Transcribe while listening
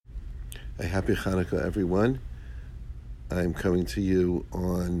A happy Hanukkah, everyone. I'm coming to you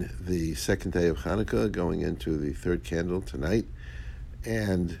on the second day of Hanukkah, going into the third candle tonight.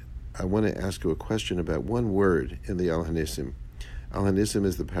 And I want to ask you a question about one word in the Al Hanisim. Al Hanisim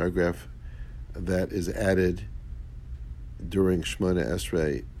is the paragraph that is added during Shemona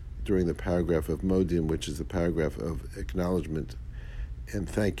Esrei, during the paragraph of Modim, which is the paragraph of acknowledgement and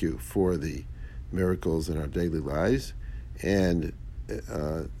thank you for the miracles in our daily lives. And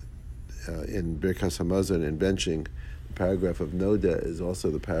in Birkas Hamazon and benching, the paragraph of Noda is also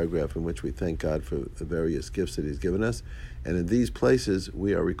the paragraph in which we thank God for the various gifts that He's given us. And in these places,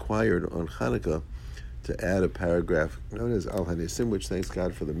 we are required on Hanukkah to add a paragraph known as Al Hanisim, which thanks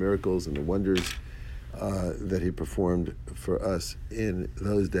God for the miracles and the wonders that He performed for us in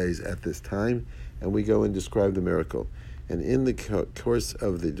those days at this time. And we go and describe the miracle. And in the course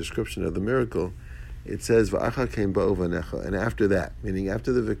of the description of the miracle, it says, V'acha kein bo'u v'necha, and after that, meaning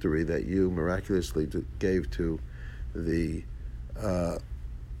after the victory that you miraculously gave to the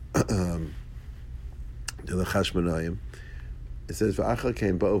Chashmonayim, it says, V'acha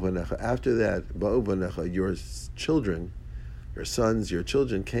kein bo'u v'necha. After that, bo'u v'necha, your children, your sons, your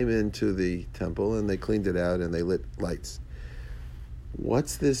children came into the temple and they cleaned it out and they lit lights.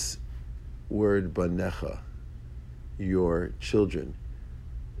 What's this word banecha, your children?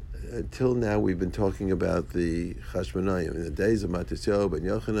 Until now, we've been talking about the Chashmonayim in the days of Matisyahu ben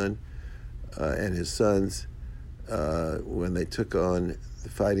Yochanan and his sons when they took on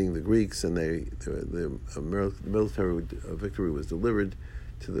fighting the Greeks, and the military victory was delivered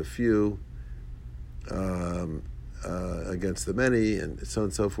to the few against the many, and so on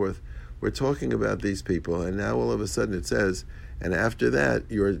and so forth. We're talking about these people, and now all of a sudden it says, and after that,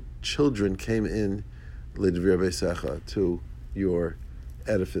 your children came in L'Dvir Beisecha, to your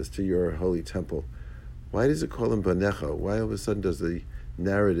edifice, to your holy temple. Why does it call him Banecha? Why all of a sudden does the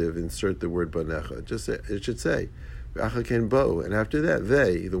narrative insert the word Banecha? It should say V'acha kein bo'u, and after that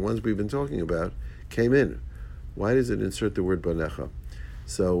they, the ones we've been talking about, came in. Why does it insert the word Banecha?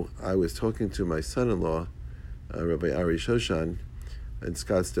 So I was talking to my son-in-law, Rabbi Ari Shoshan, in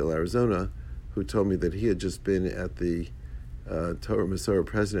Scottsdale, Arizona, who told me that he had just been at the Torah Masorah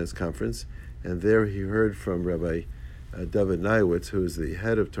President's Conference, and there he heard from Rabbi David Nayowitz, who is the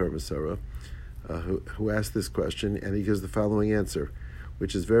head of Torah Masorah, who asked this question, and he gives the following answer,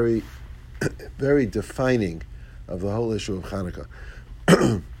 which is very, very defining of the whole issue of Hanukkah,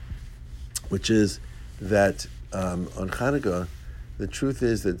 which is that on Hanukkah, the truth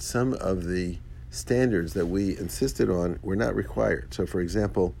is that some of the standards that we insisted on were not required. So, for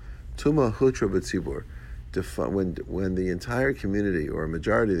example, Tuma Hutra B'tzibur, when the entire community or a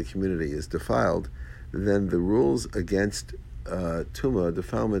majority of the community is defiled, then the rules against Tumah,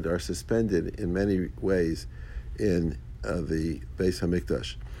 defilement, are suspended in many ways in the Beis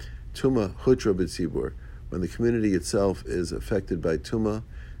HaMikdash. Tumah Hutra B'tzibur, when the community itself is affected by Tumah,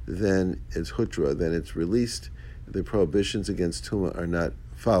 then it's Hutra, then it's released. The prohibitions against Tumah are not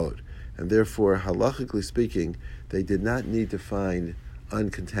followed. And therefore, halachically speaking, they did not need to find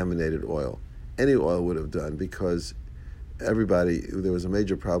uncontaminated oil. Any oil would have done, because there was a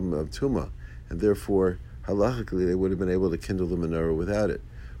major problem of Tumah, and therefore, halachically, they would have been able to kindle the menorah without it.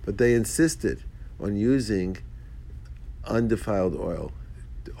 But they insisted on using undefiled oil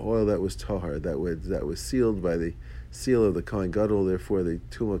that was tahar, that was sealed by the seal of the Kohen Gadol. Therefore, the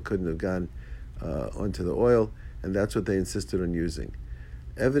Tumah couldn't have gone onto the oil, and that's what they insisted on using.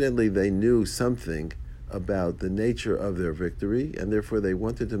 Evidently, they knew something about the nature of their victory, and therefore they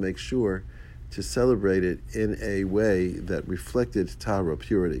wanted to make sure to celebrate it in a way that reflected Tahara,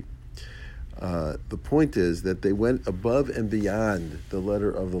 purity. The point is that they went above and beyond the letter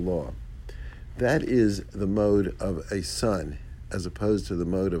of the law. That is the mode of a son, as opposed to the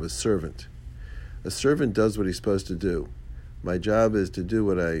mode of a servant. A servant does what he's supposed to do. My job is to do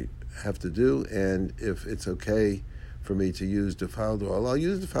what I have to do, and if it's okay for me to use defiled oil, I'll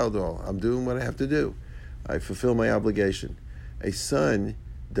use defiled oil. I'm doing what I have to do. I fulfill my obligation. A son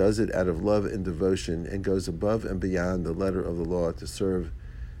does it out of love and devotion and goes above and beyond the letter of the law to serve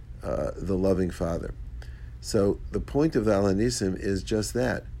the loving Father. So the point of the Al Hanisim is just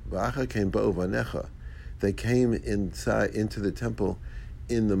that. V'acha kein bo'u v'necha. They came into the temple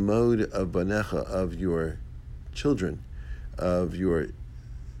in the mode of banecha, of your children, of your,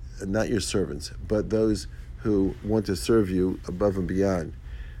 not your servants, but those who want to serve you above and beyond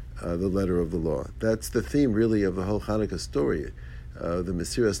the letter of the law. That's the theme, really, of the whole Hanukkah story, the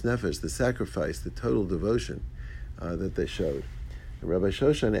Mesiras Nefesh, the sacrifice, the total devotion that they showed. And Rabbi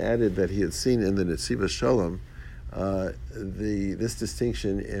Shoshan added that he had seen in the Netzivas Shalom this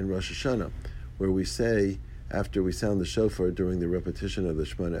distinction in Rosh Hashanah, where we say, after we sound the shofar during the repetition of the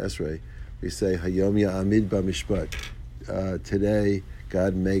Shemona Esrei, we say, Hayom Ya'amid B'Mishpat. Today,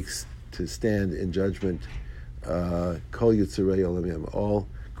 God makes to stand in judgment Kol Yitzurei Olam Yam, all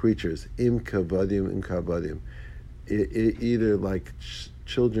creatures, Im Kavadim, either like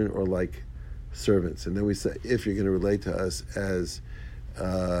children or like servants. And then we say, if you're going to relate to us as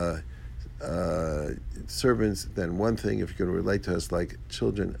servants, then one thing. If you're going to relate to us like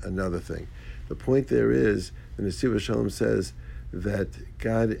children, another thing. The point there is, the Nesiv Shalom says that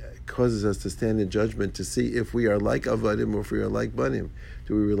God causes us to stand in judgment to see if we are like Avadim or if we are like Banim.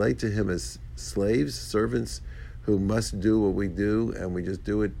 Do we relate to Him as slaves, servants who must do what we do and we just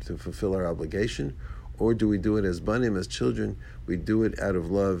do it to fulfill our obligation? Or do we do it as Banim, as children? We do it out of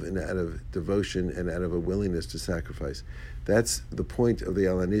love and out of devotion and out of a willingness to sacrifice. That's the point of the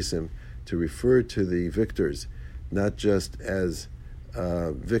Al Hanisim, to refer to the victors, not just as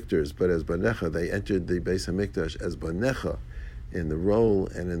victors, but as Banecha. They entered the Beis HaMikdash as Banecha, in the role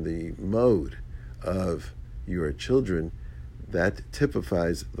and in the mode of your children. That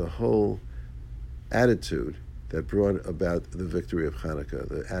typifies the whole attitude that brought about the victory of Hanukkah,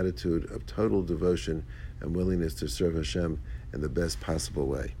 the attitude of total devotion and willingness to serve Hashem in the best possible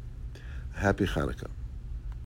way. Happy Hanukkah.